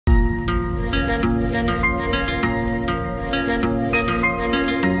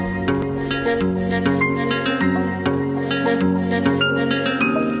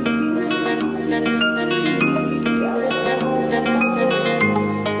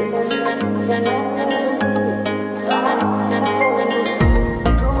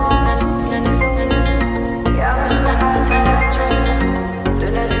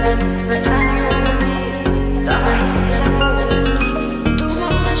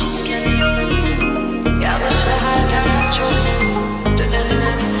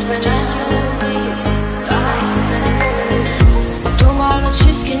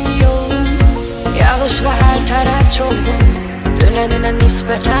Yağış ve her taraf çovgun, dönenine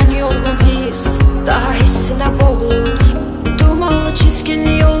nispeten yorgun his, daha hissine boğulur. Dumanlı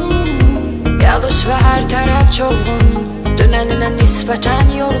çizgili yolun, yağış ve her taraf çovgun, dönenine nispeten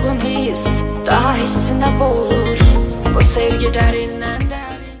yorgun his, daha hissine boğulur. Bu sevgi derinden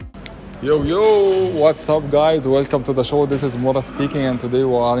derin. Yo, what's up guys? Welcome to the show. This is Mora speaking, and today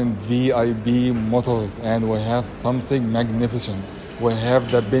we are in VIB Motors and we have something magnificent. We have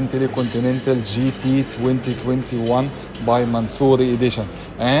the Bentley Continental GT 2021 by Mansouri edition.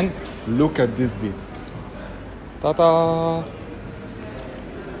 And look at this beast. Ta-da!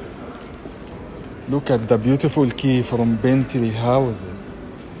 Look at the beautiful key from Bentley. How is it?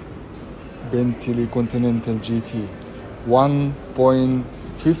 Bentley Continental GT.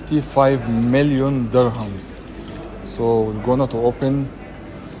 1.55 million dirhams. So we're gonna to open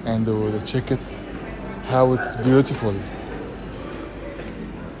and we'll check it how it's beautiful.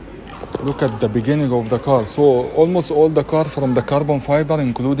 Look at the beginning of the car. So almost all the car from the carbon fiber,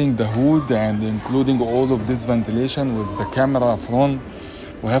 including the hood and including all of this ventilation with the camera front.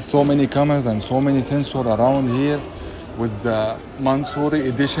 We have so many cameras and so many sensors around here. With the Mansouri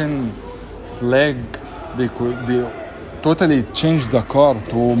edition flag, they totally changed the car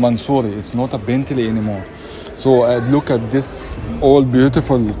to Mansouri. It's not a Bentley anymore. So look at this all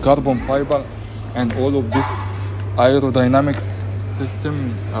beautiful carbon fiber and all of this aerodynamics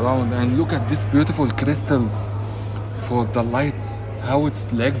system around, and look at these beautiful crystals for the lights. How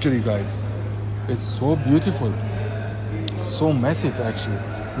it's luxury, guys. It's so beautiful. It's so massive actually.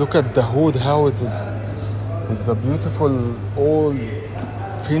 Look at the hood, how it is. It's a beautiful all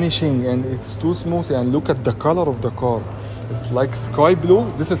finishing and it's too smooth. And look at the color of the car. It's like sky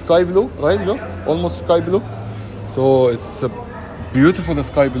blue. This is sky blue, right, Joe? Almost sky blue. So it's a beautiful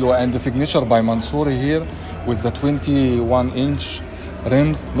sky blue, and the signature by Mansouri here with the 21-inch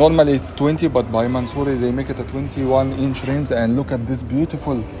rims. Normally it's 20, but by Mansouri they make it a 21-inch rims. And look at this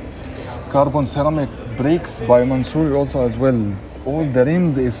beautiful carbon ceramic brakes by Mansouri also as well. All the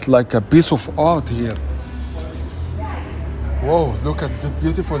rims is like a piece of art here. Whoa, look at the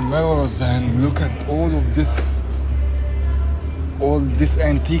beautiful mirrors and look at all these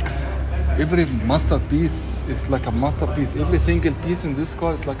antiques. Every masterpiece is like a masterpiece. Every single piece in this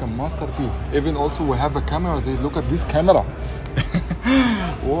car is like a masterpiece. Even also we have a camera there. Look at this camera.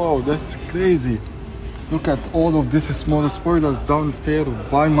 Wow, that's crazy. Look at all of these small spoilers downstairs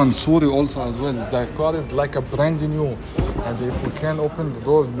by Mansouri also as well. The car is like a brand new. And if we can open the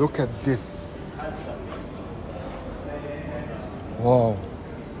door, look at this. Wow.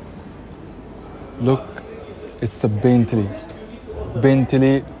 Look, it's the Bentley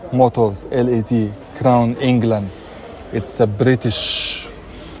Motors LAT, Crown England. It's a British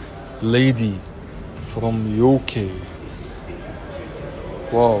lady from UK.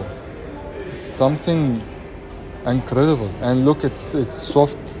 Wow, it's something incredible. And look, it's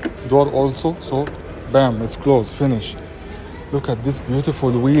soft door also. So, bam, it's closed, finish. Look at these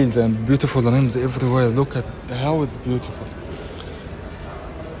beautiful wheels and beautiful rims everywhere. Look at how it's beautiful.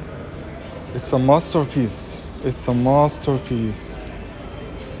 It's a masterpiece. It's a masterpiece.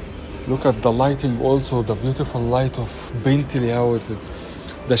 Look at the lighting also, the beautiful light of Bentley, how it is.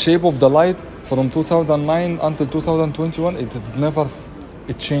 The shape of the light from 2009 until 2021,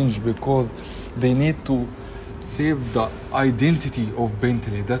 it changed because they need to save the identity of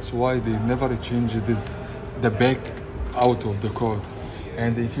Bentley. That's why they never change the back out of the cars.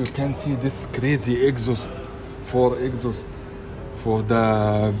 And if you can see this crazy exhaust for the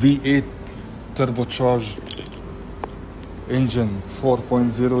V8 turbocharged engine,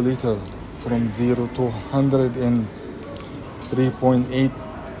 4.0 liter from 0 to 100 in 3.8.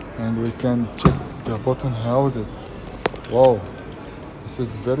 And we can check the button. How is it? Wow, this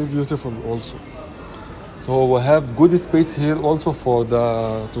is very beautiful also. So we have good space here also for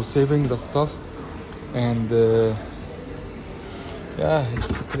to saving the stuff. And yeah,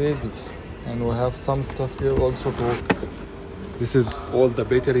 it's crazy. And we have some stuff here also this is all the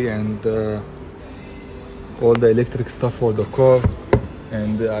battery and all the electric stuff for the car.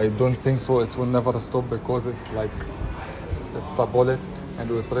 and I don't think so it will never stop, because it's like it's the bullet, and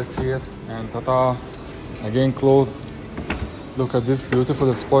we press here and ta-da, again close. Look at this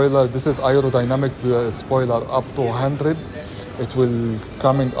beautiful spoiler. This is aerodynamic spoiler. Up to 100 it will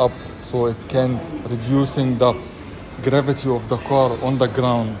coming up, so it can reducing the gravity of the car on the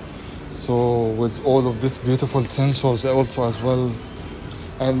ground. So with all of this beautiful sensors also as well.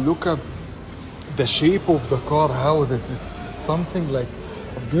 And look at the shape of the car, how is it? It's something like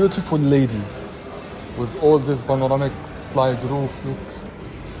a beautiful lady with all this panoramic slide roof. Look,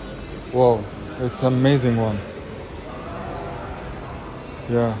 wow, it's an amazing one.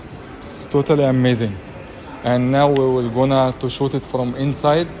 Yeah, it's totally amazing. And now we will gonna to shoot it from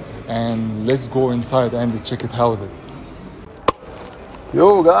inside, and let's go inside and check it. How's it?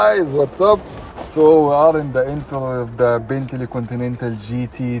 Yo guys, what's up? So we are in the intro of the Bentley Continental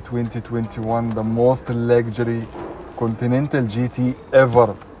GT 2021, the most luxury Continental GT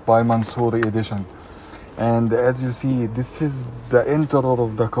ever by Mansouri edition. And as you see, this is the interior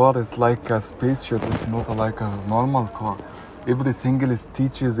of the car. It's like a spaceship. It's not like a normal car. Every single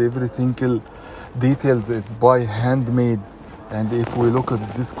stitches, every single details, it's by handmade. And if we look at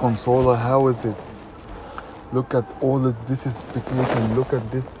this console, how is it? Look at all of this specification. Look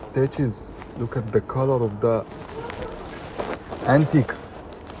at these stitches. Look at the color of the antiques.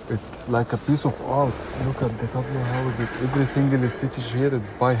 It's like a piece of art. Look at the tableau. How is it? Every single stitch here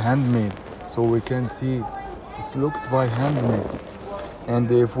is by handmade. So we can see it looks by handmade. And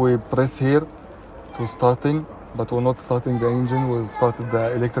if we press here to starting, but we're not starting the engine, we'll start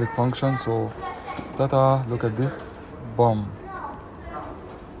the electric function. So ta-da, look at this, boom.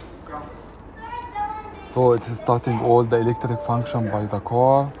 So it is starting all the electric function by the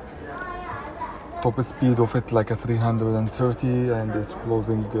car. Top speed of it like a 330, and it's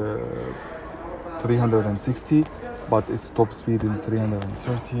closing 360, but it's top speed in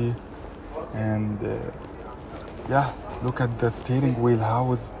 330. And yeah, look at the steering wheel.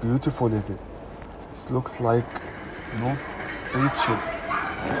 How is beautiful is it? It looks like, you know, spaceship.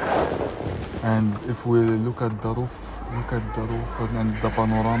 And if we look at the roof, and the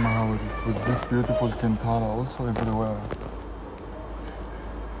panorama, how is it? With this beautiful Kentara also everywhere.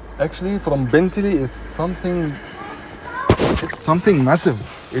 Actually, from Bentley, it's something massive.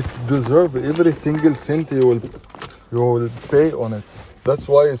 It's deserved every single cent you will pay on it. That's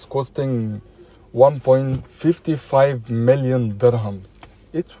why it's costing 1.55 million dirhams.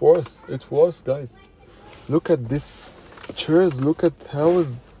 It's worth, guys. Look at this chairs. Look at how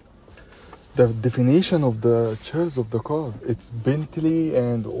is the definition of the chairs of the car. It's Bentley,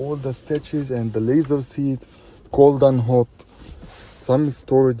 and all the stitches and the laser seats, cold and hot. Some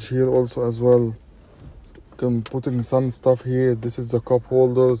storage here also as well. I'm putting some stuff here. This is the cup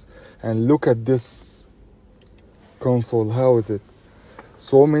holders. And look at this console. How is it?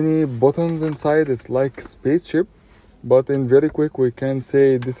 So many buttons inside. It's like spaceship. But in very quick we can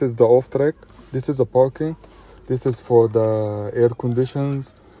say this is the off track. This is the parking. This is for the air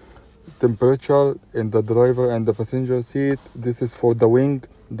conditions, temperature in the driver and the passenger seat. This is for the wing,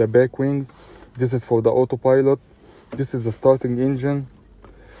 the back wings. This is for the autopilot. This is the starting engine.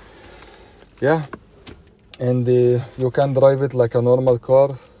 Yeah, and you can drive it like a normal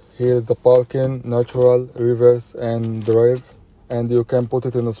car. Here is the parking, natural, reverse and drive. And you can put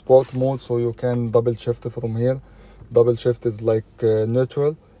it in a sport mode, so you can double shift from here. Double shift is like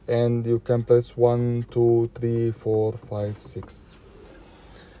neutral, and you can press 1, 2, 3, 4, 5, 6.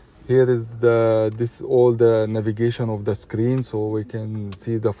 Here is this all the navigation of the screen, so we can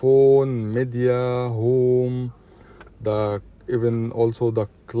see the phone, media, home, even also the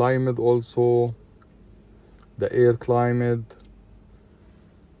climate, also the air climate,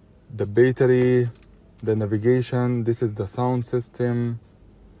 the battery, the navigation. This is the sound system,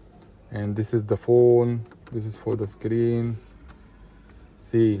 and this is the phone. This is for the screen.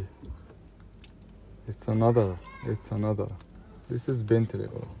 See, it's another. This is Bentley,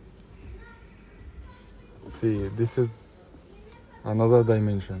 bro. See, this is another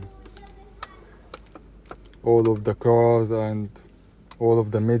dimension. All of the cars and all of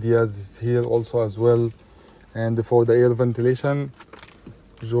the medias is here also as well. And for the air ventilation,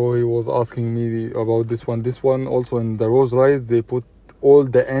 Joey was asking me about this one. This one also in the Rolls Royce, they put all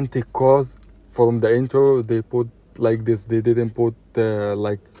the antique cars from the intro. They put like this. They didn't put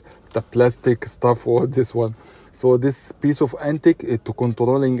like the plastic stuff or this one. So this piece of antique is to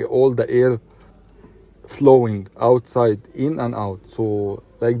controlling all the air flowing outside, in and out. So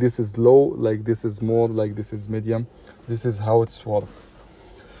like this is low, like this is more, like this is medium. This is how it's work.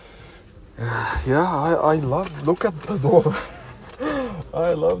 Yeah, I love, look at the door.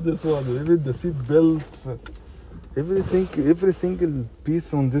 I love this one. Even the seat belts, every single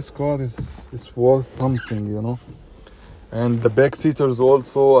piece on this car is worth something, you know. And the back seaters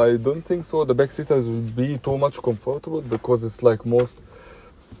also, I don't think so the back seaters will be too much comfortable, because it's like most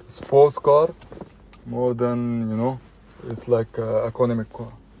sports car more than, you know, it's like a economic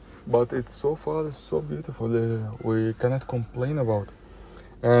car. But it's so far, it's so beautiful. We cannot complain about it.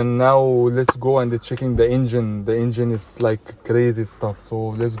 And now let's go and checking the engine. The engine is like crazy stuff.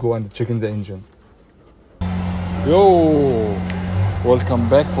 So let's go and checking the engine. Yo, welcome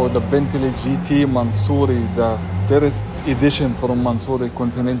back for the Bentley GT Mansouri, the first edition from Mansouri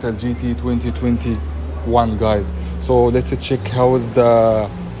Continental GT 2021, guys. So let's check how is the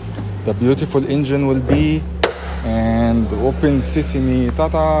beautiful engine will be. And open sesame,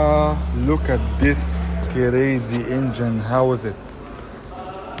 ta-da! Look at this crazy engine. How is it?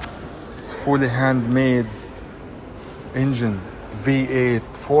 It's fully handmade engine, V8,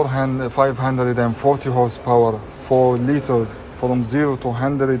 540 horsepower, 4 liters, from 0 to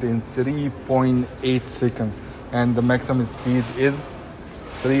 100 in 3.8 seconds, and the maximum speed is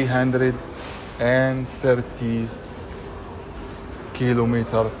 330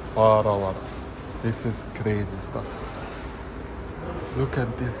 kilometer per hour. This is crazy stuff. Look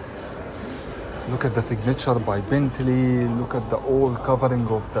at this. Look at the signature by Bentley. Look at the all covering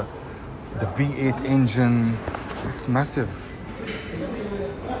of the V8 engine. It's massive.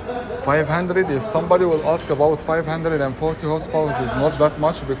 500, if somebody will ask about 540 horsepower, is not that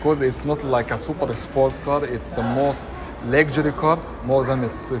much, because it's not like a super sports car. It's a most luxury car more than a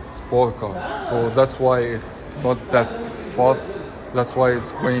sport car. So that's why it's not that fast. That's why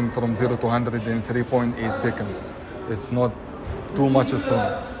it's going from 0 to 100 in 3.8 seconds. It's not too much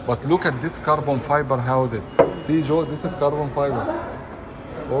strong. But look at this carbon fiber. How is it? See, Joe, this is carbon fiber.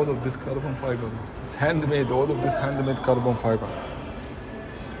 All of this carbon fiber. It's handmade. All of this handmade carbon fiber.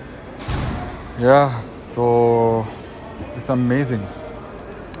 Yeah, so it's amazing.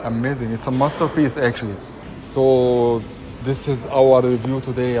 Amazing. It's a masterpiece, actually. So this is our review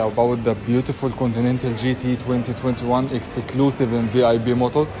today about the beautiful Continental GT 2021 exclusive in VIP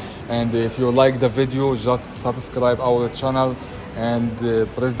Motors. And if you like the video, just subscribe our channel and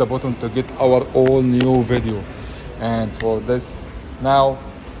press the button to get our all new video. And for this now,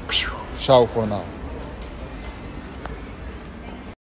 ciao for now.